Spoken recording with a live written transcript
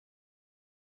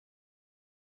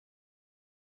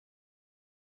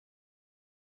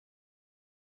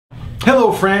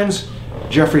Hello friends,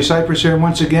 Jeffrey Cypress here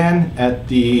once again at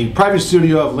the private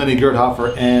studio of Lenny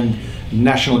and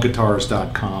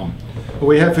nationalguitars.com. What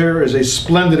we have here is a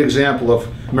splendid example of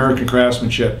American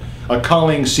craftsmanship, a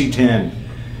Collings C10.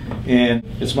 And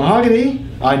it's mahogany,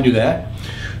 I knew that,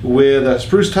 with a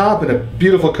spruce top and a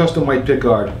beautiful custom white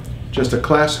pickguard. Just a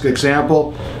classic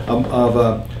example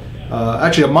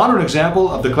actually a modern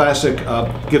example of the classic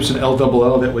Gibson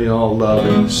LLL that we all love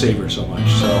and savor so much.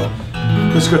 So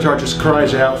this guitar just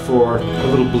cries out for a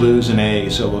little blues and A,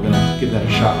 so we're going to give that a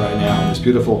shot right now. This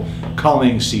beautiful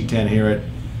Collings C10 here at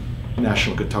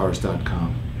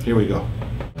nationalguitars.com. Here we go.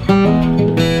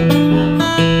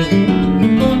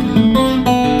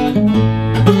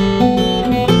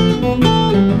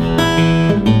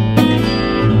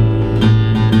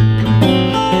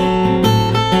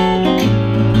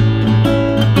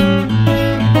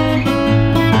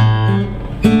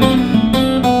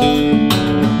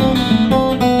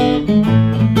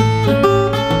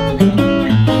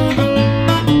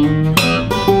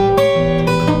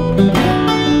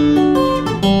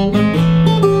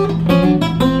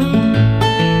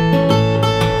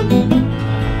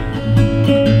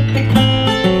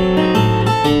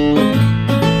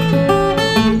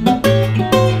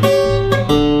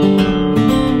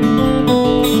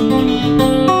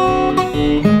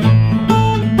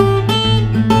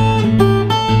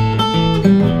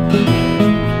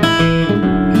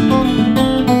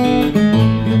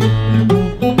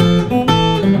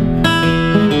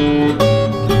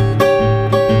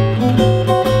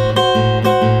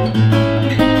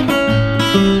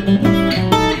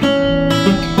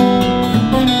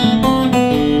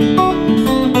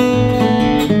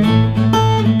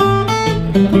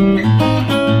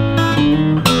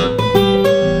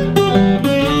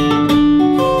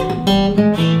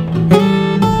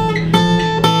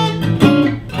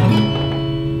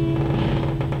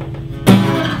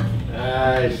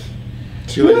 Nice.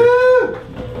 See you later.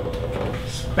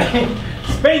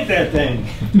 Spank that thing.